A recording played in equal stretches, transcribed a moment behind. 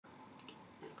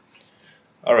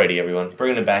Alrighty, everyone,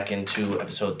 bringing it back into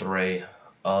episode 3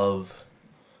 of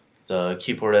the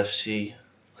Keyboard FC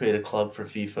Creative Club for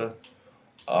FIFA.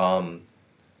 The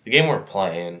game we're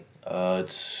playing,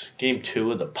 it's game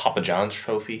 2 of the Papa John's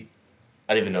Trophy.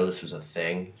 I didn't even know this was a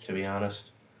thing, to be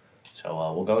honest. So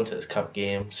we'll go into this cup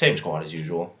game, same squad as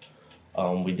usual.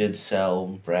 We did sell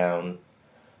Brown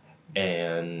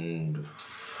and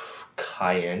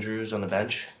Kai Andrews on the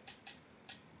bench.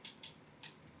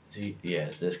 Yeah,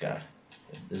 this guy.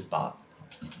 This bot.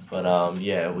 But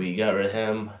yeah, we got rid of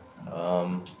him.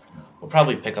 We'll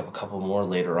probably pick up a couple more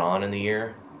later on in the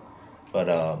year. But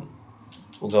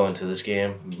we'll go into this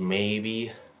game.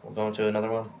 Maybe we'll go into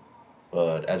another one.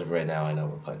 But as of right now, I know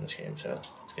we're playing this game, so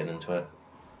let's get into it.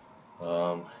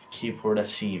 Keyboard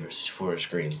FC versus Forest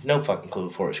Green. No fucking clue who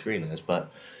Forest Green is, but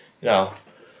you know,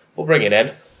 we'll bring it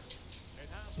in.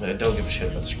 I don't give a shit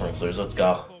about the sprinklers. Let's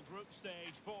go.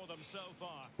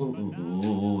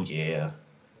 Ooh, yeah.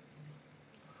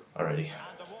 Alrighty.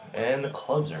 And the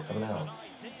clubs are coming out.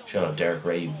 Shut up, Derek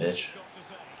Ray, you bitch.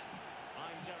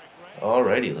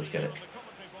 Alrighty, let's get it.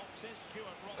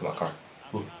 Come on, car.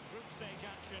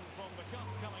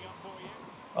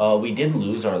 We did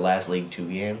lose our last League 2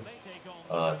 game.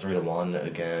 3-1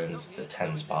 against the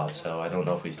 10 spot, so I don't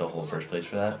know if we still hold first place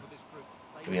for that,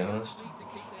 to be honest.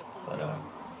 But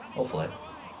hopefully.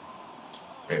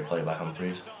 Great play by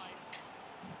Humphreys.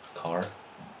 Carr.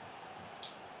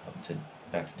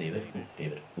 Back to David.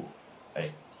 David. Ooh.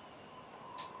 Hey.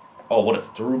 Oh, what a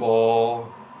through ball.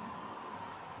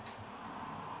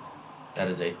 That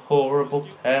is a horrible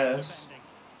pass.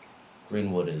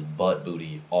 Greenwood is butt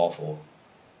booty awful.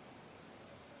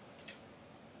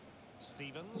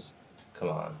 Come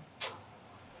on.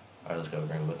 Alright, let's go,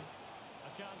 Greenwood.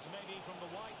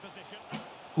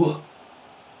 Ooh.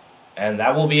 And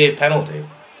that will be a penalty.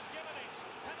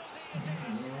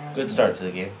 Good start to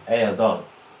the game. Hey, dog.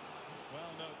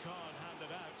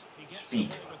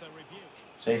 Speak.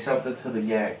 Say something to the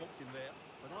gang.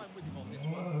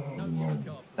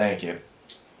 Thank you.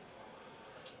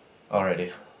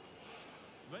 Alrighty.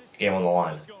 Game on the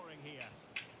line.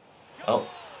 Oh,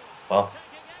 well.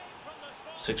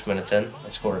 6 minutes in, I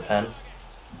scored a pen.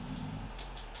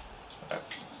 Alright,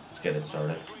 let's get it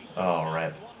started.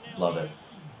 Alright, love it.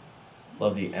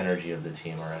 Love the energy of the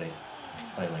team already.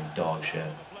 Playing like dog shit.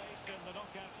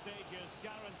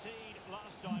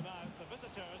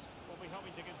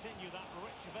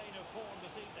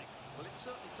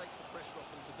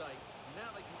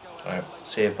 Alright,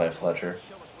 saved by Fletcher.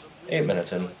 8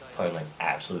 minutes in, playing like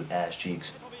absolute ass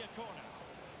cheeks.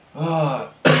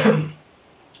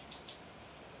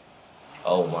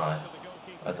 Oh my.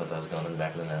 I thought that was going in the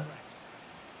back of the net.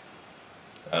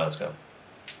 Alright, let's go.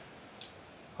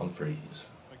 Humphreys.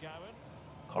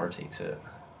 Carr takes it.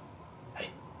 Hey.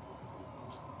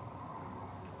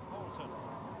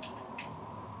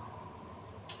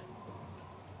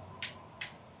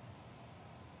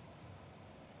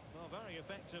 Very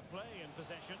effective play in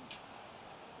possession.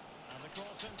 And the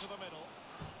cross into the middle.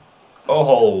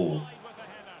 Oh.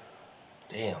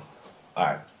 Damn.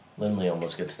 Alright. Lindley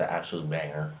almost gets the absolute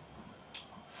banger.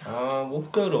 We'll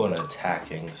go to an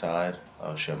attacking side.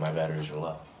 Oh shit, my batteries are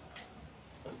low.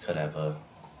 I could have a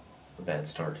bad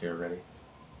start here already.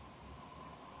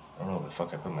 I don't know where the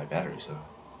fuck I put my batteries in.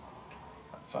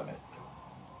 Fuck it.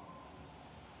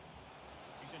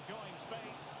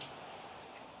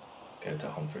 Get it to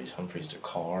Humphreys. Humphreys to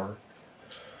Carr.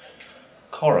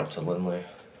 Carr up to Lindley.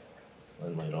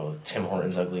 Lindley to Tim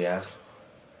Horton's ugly ass.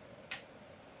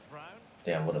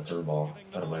 Damn, what a through ball.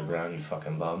 Out of my Brown, you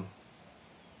fucking bum.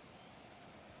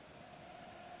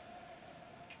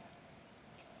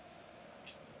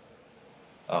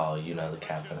 Oh, you know the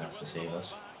captain has to save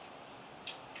us.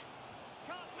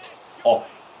 Oh.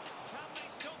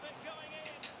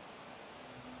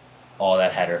 Oh,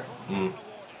 that header.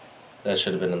 That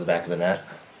should have been in the back of the net.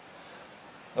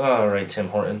 Alright, Tim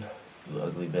Horton. You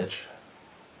ugly bitch.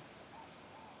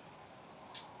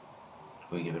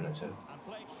 Who are we giving it to?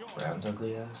 Brown's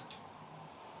ugly ass.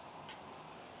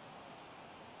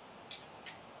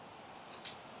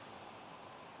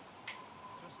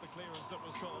 Just the clearance that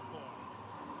was called for.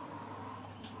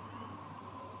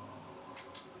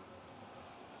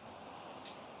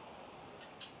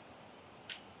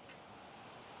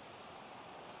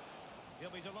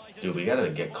 Dude, we gotta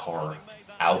get Carr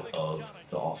out of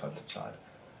the offensive side.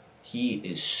 He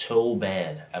is so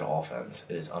bad at offense.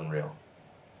 It is unreal.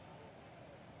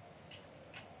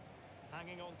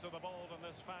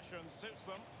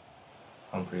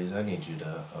 Humphreys, I need you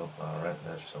to... Oh, alright,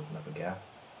 that just opened up a gap.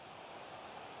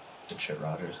 Good shit,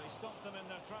 Rogers.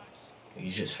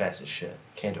 He's just fast as shit.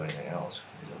 Can't do anything else.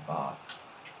 He's a bot.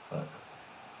 But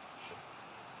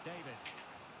David.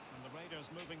 And the Raiders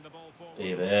moving the ball forward.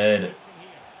 David. From here.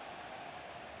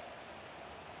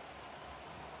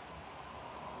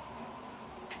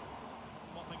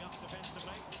 Mopping up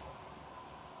defensively.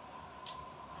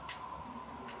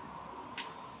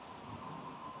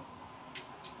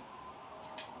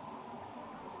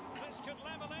 This could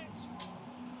level it.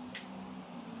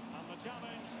 And the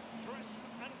challenge, crisp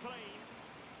and clean.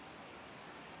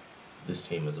 This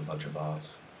team is a bunch of bots.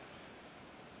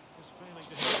 Just failing to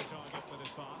hit the target with his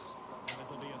pass. And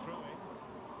it'll be a throw-in.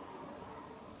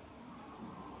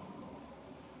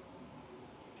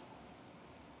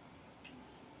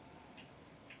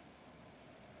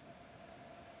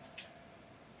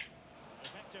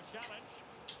 Effective challenge.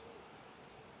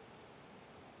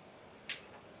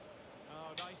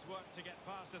 Oh, nice work to get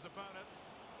past his opponent.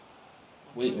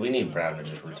 We need Brown to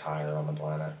just retire on the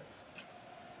planet.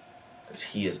 Because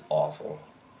he is awful.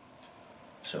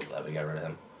 So glad we got rid of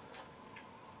him.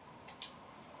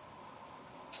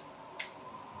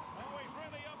 Oh, he's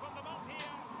really opened them up here.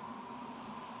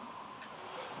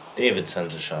 David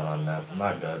sends a shot on net.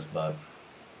 Not good, but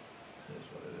it is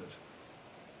what it is.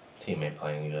 Teammate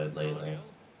playing good lately.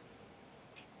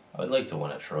 I would like to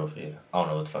win a trophy. I don't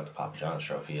know what the fuck the Papa John's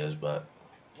trophy is, but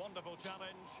Wonderful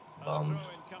challenge. And a bummed.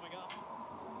 throw-in coming up.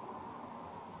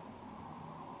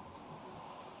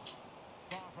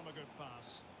 Far from a good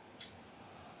pass.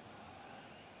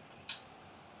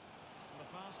 And the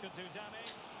pass could do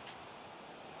damage.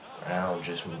 Brown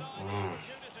just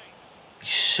he's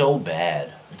so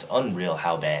bad. It's unreal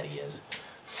how bad he is.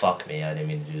 Fuck me, I didn't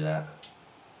mean to do that.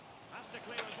 Has to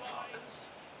clear his lines.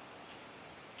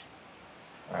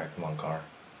 Alright, come on, Carr.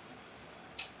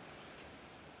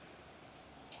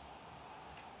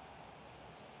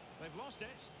 They've lost it.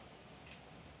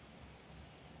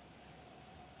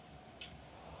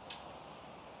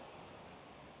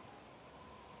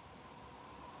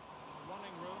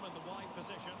 Running room in the wide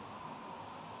position.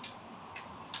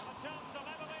 And a chance to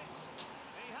level it.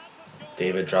 He had to score.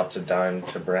 David drops a dime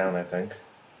to Brown, I think.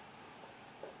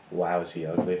 Wow, is he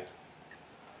ugly.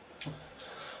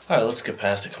 Alright, let's get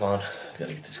past it. Come on.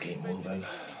 Gotta get this game moving.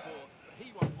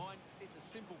 He won't mind. It's a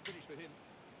simple finish for him.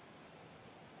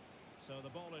 So the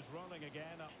ball is rolling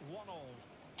again at 1-1.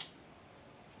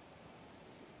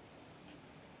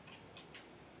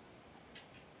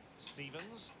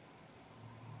 Stevens.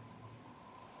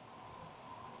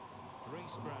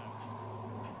 Reece Brown.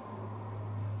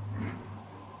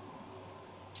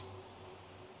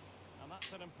 And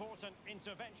that's an important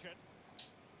intervention.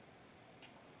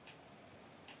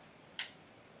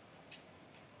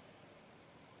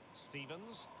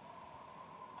 Stevens.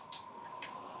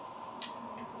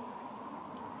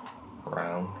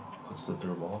 Brown puts the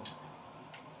through ball.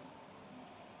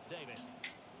 David.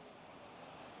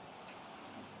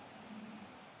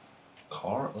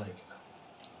 Carr, like,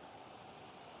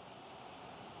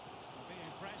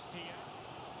 Being pressed here.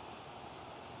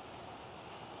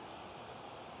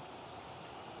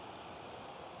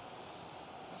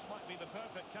 This might be the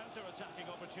perfect counter-attacking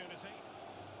opportunity.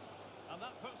 And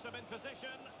that puts them in position.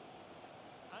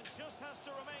 And just has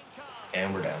to remain calm.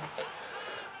 and we're down.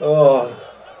 Oh,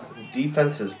 the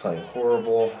defense is playing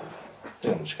horrible. I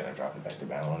think I'm just gonna drop it back to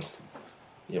balanced.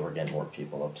 Yeah, we're getting more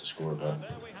people up to score, but And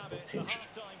there we have the it, the team's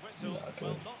half-time whistle. not Well,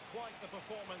 good. not quite the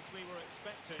performance we were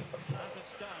expecting. As it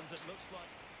stands, it looks like...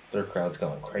 Their crowd's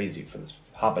going crazy for this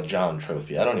Papa John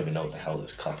trophy. I don't even know what the hell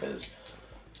this cup is.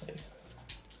 Like,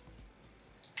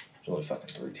 there's only fucking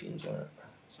 3 teams in it.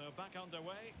 So back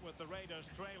underway with the Raiders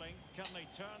trailing. Can they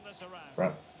turn this around?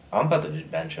 Bro, I'm about to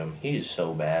just bench him. He's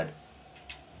so bad.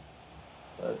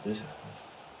 But this...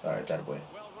 Alright, that way.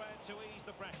 Well read to ease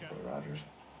the pressure. Rogers.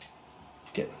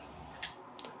 Get...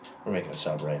 We're making a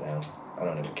sub right now. I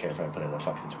don't even care if I put in a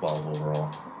fucking 12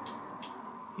 overall.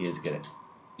 He is getting...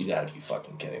 You gotta be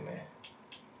fucking kidding me.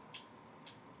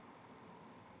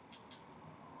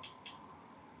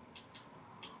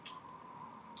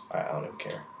 Alright, I don't even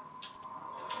care.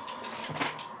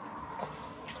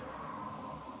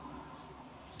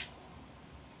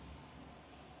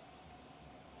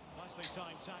 Nicely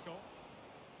timed tackle.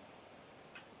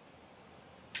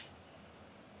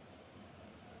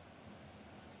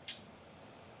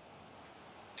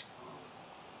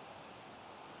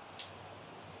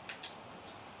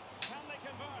 Can they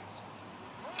convert?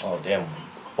 Oh, damn.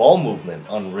 Ball movement,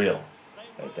 unreal.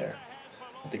 Right there.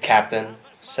 The captain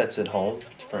sets it home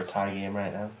for a tie game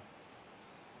right now.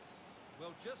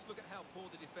 Well, just look at how poor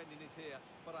the defending is here.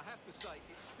 But I have to say,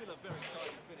 it's still a very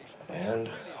tight finish. And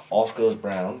off goes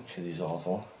Brown, because he's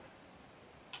awful.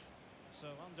 So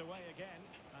underway again,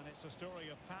 and it's a story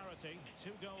of parity.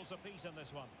 2 goals apiece in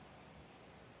this one.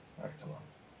 Alright, come on.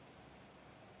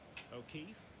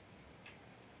 O'Keefe.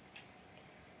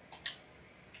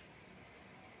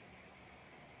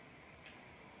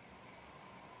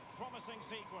 Promising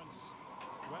sequence.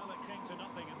 Well, it came to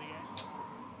nothing in the end.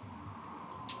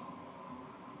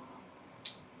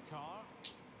 Carr.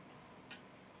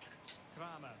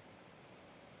 Kramer.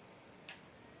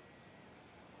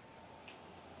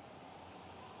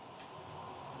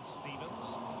 Stevens.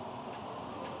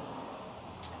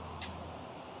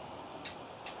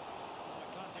 A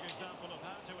classic example of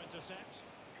how to intercept.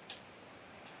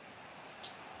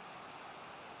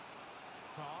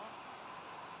 Carr.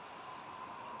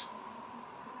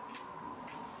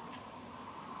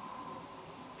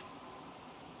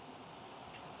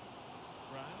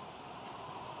 Brown.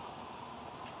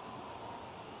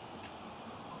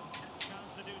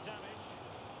 Chance to do damage.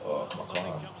 Oh, come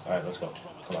on. Alright, let's go.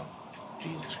 Come on.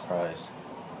 Jesus Christ.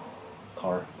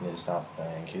 Carr, you need to stop.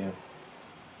 Thank you.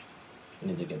 We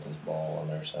need to get this ball on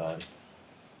their side.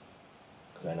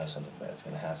 Because I know something bad's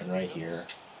going to happen right here.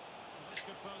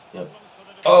 Yep.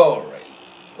 Oh, right.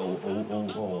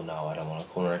 Oh, no, I don't want a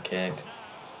corner kick.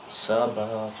 Sub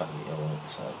off. I can get one with the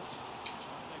sub.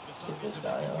 Get this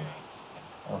guy on.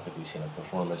 I don't think we've seen a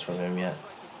performance from him yet.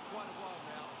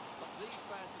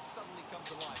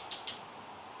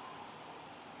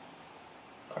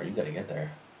 Carr, you gotta get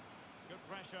there. Good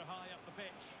pressure high up the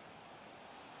pitch.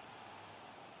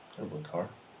 Good one, Carr.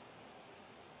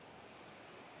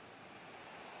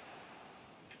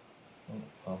 Oh,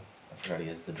 well, I forgot he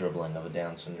has the dribbling of a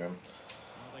Down syndrome.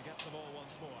 Well, they get the ball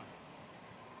once more.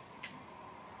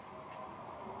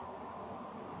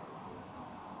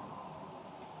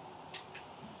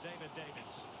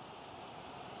 Davis.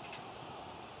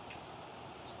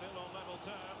 Still on level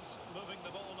terms, moving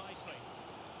the ball nicely.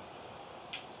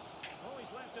 Oh,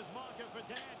 he's left his marker for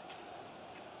dead.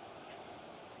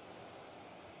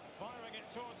 Firing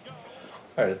it towards goal.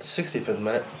 Alright, at the 65th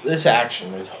minute, this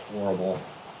action is horrible.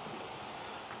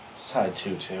 It's tied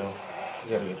 2-2.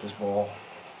 We gotta get this ball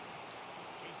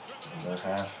in their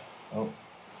half. Oh,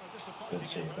 good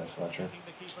save by Fletcher.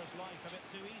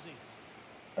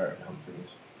 Alright,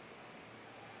 Humphries.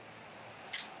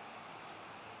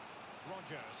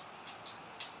 Rogers.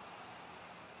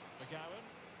 McGowan.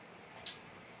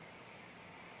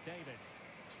 David.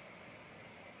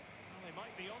 Well, they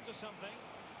might be onto something.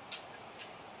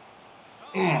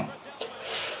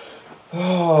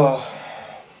 Oh,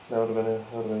 that would have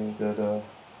been a good.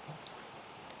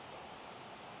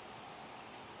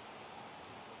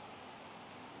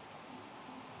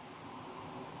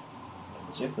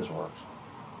 Let's see if this works.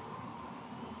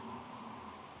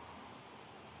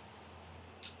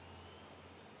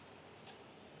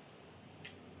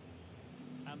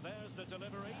 And there's the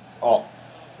delivery. Oh.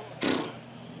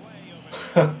 Way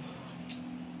over.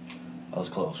 That was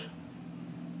close.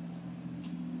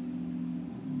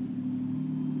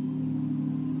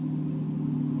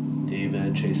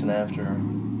 David chasing after him.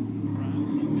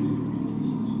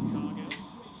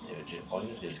 David, all you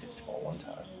need to do is get this ball one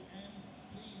time.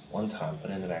 One time,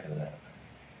 put it in the back of the net.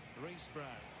 Reece Brown.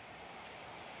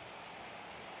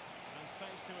 And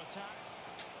space to attack.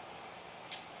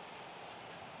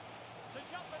 To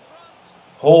jump in front.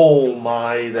 Oh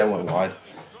my, that went wide.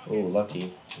 Oh,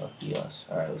 lucky us.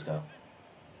 All right, let's go.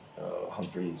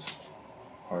 Humphries,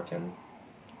 Harkin.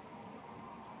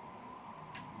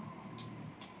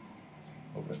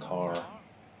 Over to Carr.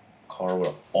 Carr with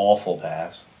an awful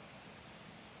pass.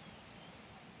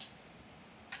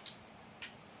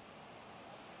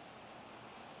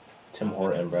 Tim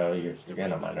Horton, bro, you're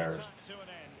getting on my nerves.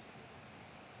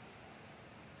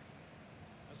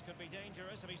 This could be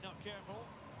dangerous if he's not careful.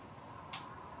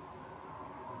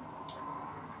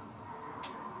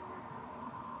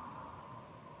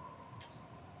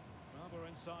 Well, we're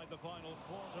inside the final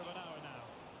quarter of an hour now.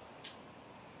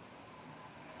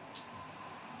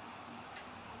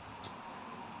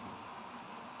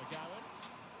 McGowan.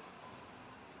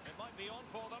 It might be on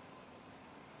for them.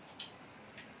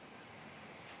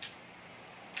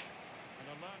 An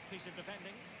alert piece of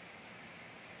defending.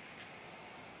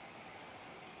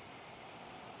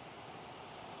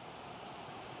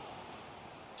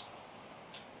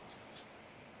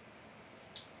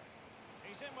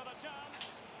 He's in with a chance.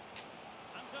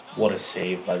 What a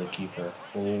save by the keeper.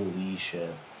 Holy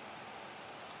shit.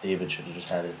 David should have just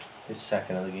had his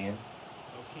second of the game.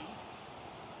 O'Keefe.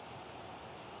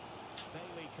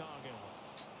 Bailey Cargill.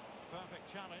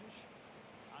 Perfect challenge.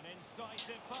 An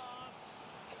incisive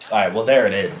pass. Alright, well there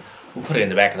it is. We'll put it in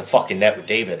the back of the fucking net with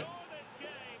David.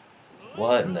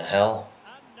 What in the hell?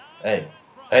 Hey.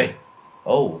 Hey.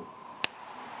 Oh.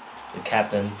 The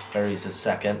captain buries his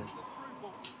second.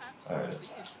 Alright.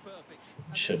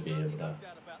 Should be able to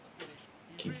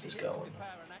keep this going.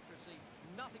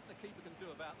 Nothing the keeper can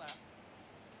do about that.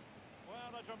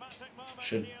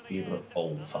 Should be able to.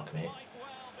 Oh, fuck me.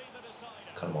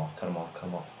 Cut him off, cut him off, cut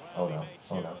him off. Oh no,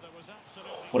 oh no.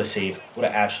 What a save. What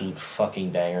an absolute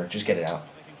fucking banger. Just get it out.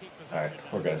 Alright,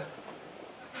 we're good.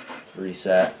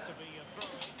 Reset.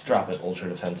 Drop it, ultra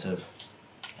defensive.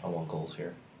 I want goals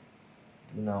here.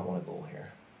 Do not want a goal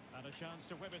here.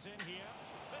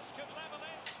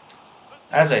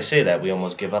 As I say that, we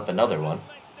almost give up another one.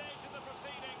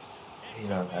 You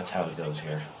know, that's how it goes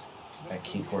here. At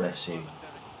Keyport FC.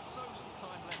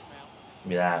 Give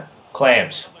me that.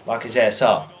 Clams. Lock his ass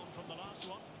up.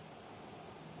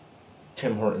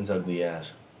 Tim Hortons' ugly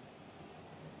ass.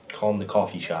 Call him the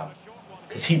coffee shop.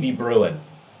 Because he be brewing.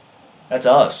 That's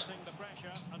us.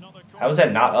 How is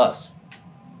that not us?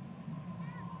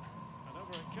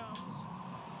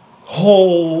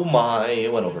 Oh my.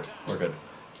 It went over. We're good.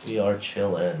 We are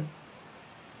chilling.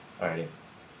 Alrighty.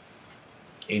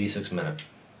 86th minute.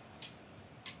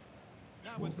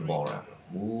 Move the ball around.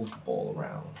 Move the ball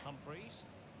around.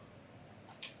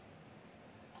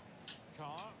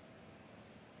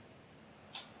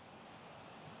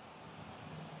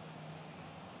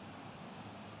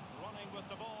 Running with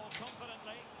the ball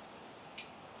confidently.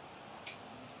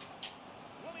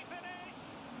 Will he finish?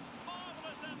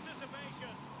 Marvelous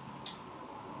anticipation.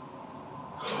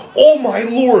 Oh my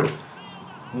lord!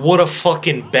 What a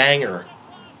fucking banger.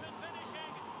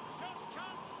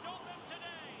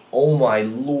 Oh my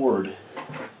lord.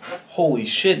 Holy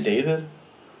shit, David.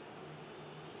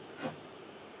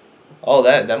 Oh,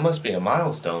 that must be a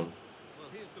milestone.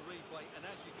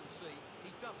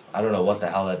 I don't know what the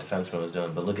hell that defenseman was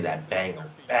doing, but look at that banger.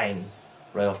 Bang.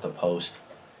 Right off the post.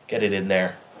 Get it in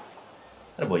there.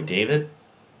 That boy, David.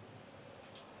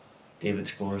 David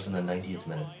scores in the 90th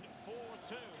minute.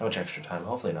 How much extra time?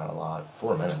 Hopefully not a lot.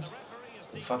 4 minutes.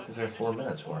 The fuck is there 4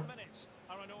 minutes for?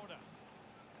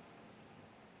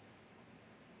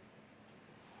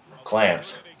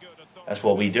 Clams. That's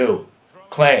what we do.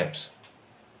 Clams.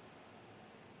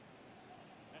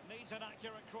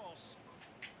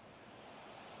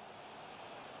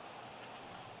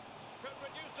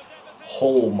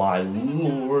 Oh my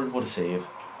lord, what a save.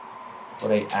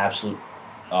 What a absolute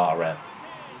rep.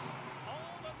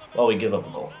 Well, we give up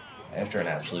a goal after an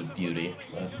absolute beauty.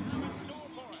 But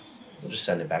we'll just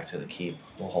send it back to the keep.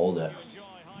 We'll hold it.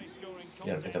 We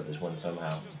gotta pick up this win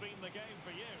somehow.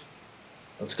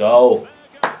 Let's go.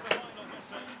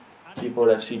 Keyboard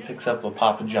FC picks up a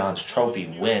Papa John's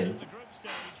trophy win.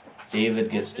 David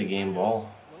gets the game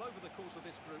ball.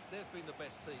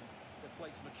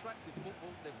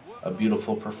 A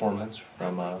beautiful performance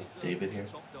from David here.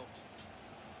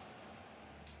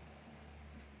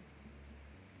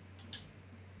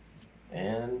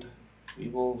 And we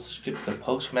will skip the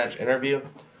post-match interview.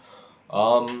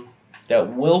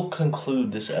 That will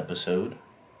conclude this episode.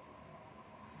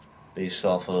 Based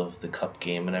off of the cup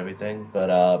game and everything.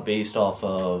 But based off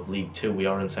of League 2, we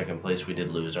are in second place. We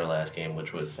did lose our last game,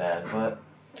 which was sad. But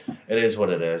it is what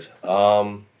it is.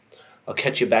 I'll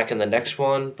catch you back in the next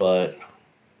one. But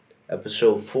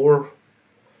episode 4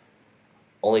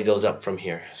 only goes up from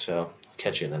here. So I'll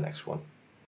catch you in the next one.